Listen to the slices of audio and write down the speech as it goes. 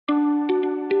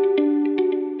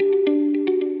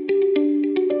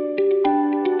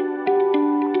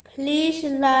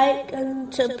like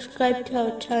and subscribe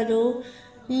to our channel.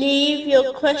 Leave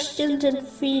your questions and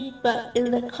feedback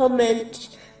in the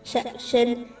comments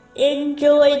section.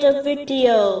 Enjoy the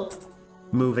video.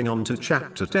 Moving on to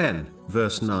chapter 10,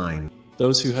 verse 9.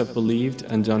 Those who have believed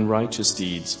and done righteous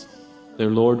deeds, their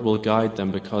Lord will guide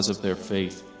them because of their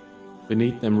faith.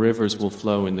 Beneath them rivers will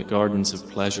flow in the gardens of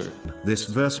pleasure. This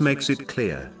verse makes it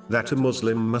clear that a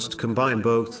Muslim must combine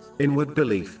both inward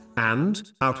belief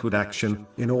and outward action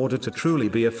in order to truly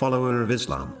be a follower of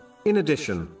Islam. In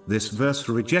addition, this verse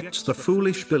rejects the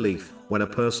foolish belief when a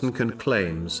person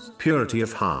claims purity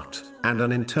of heart and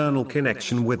an internal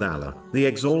connection with Allah, the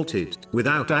Exalted,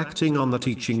 without acting on the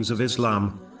teachings of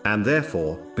Islam, and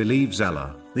therefore believes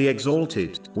Allah, the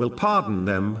Exalted, will pardon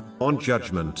them on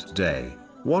Judgment Day.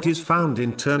 What is found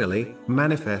internally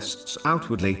manifests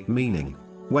outwardly, meaning,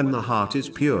 when the heart is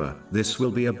pure, this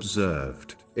will be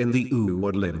observed in the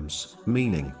outward limbs,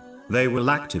 meaning, they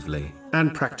will actively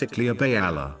and practically obey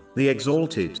Allah, the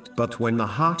Exalted. But when the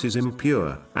heart is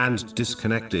impure and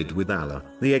disconnected with Allah,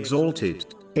 the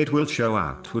Exalted, it will show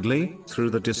outwardly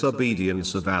through the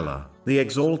disobedience of Allah, the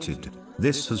Exalted.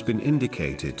 This has been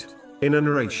indicated in a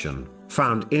narration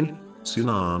found in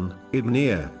Sunan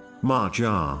Ibn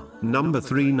Majah, number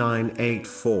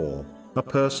 3984. A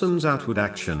person's outward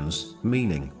actions,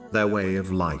 meaning their way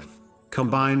of life,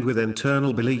 combined with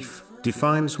internal belief,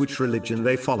 defines which religion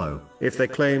they follow. If they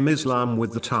claim Islam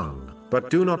with the tongue,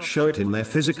 but do not show it in their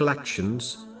physical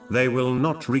actions, they will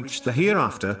not reach the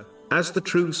hereafter as the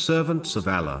true servants of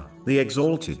Allah, the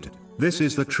Exalted. This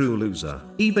is the true loser.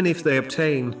 Even if they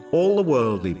obtain all the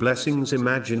worldly blessings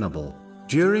imaginable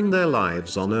during their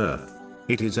lives on earth,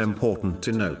 it is important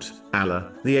to note,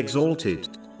 Allah, the Exalted,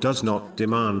 does not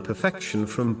demand perfection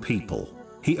from people.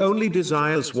 He only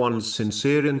desires one's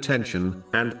sincere intention,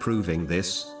 and proving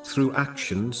this through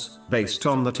actions based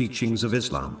on the teachings of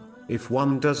Islam. If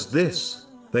one does this,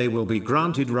 they will be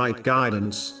granted right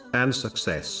guidance and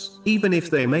success, even if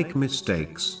they make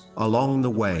mistakes along the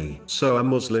way. So a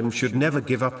Muslim should never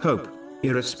give up hope,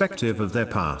 irrespective of their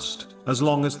past, as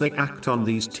long as they act on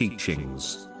these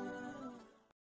teachings.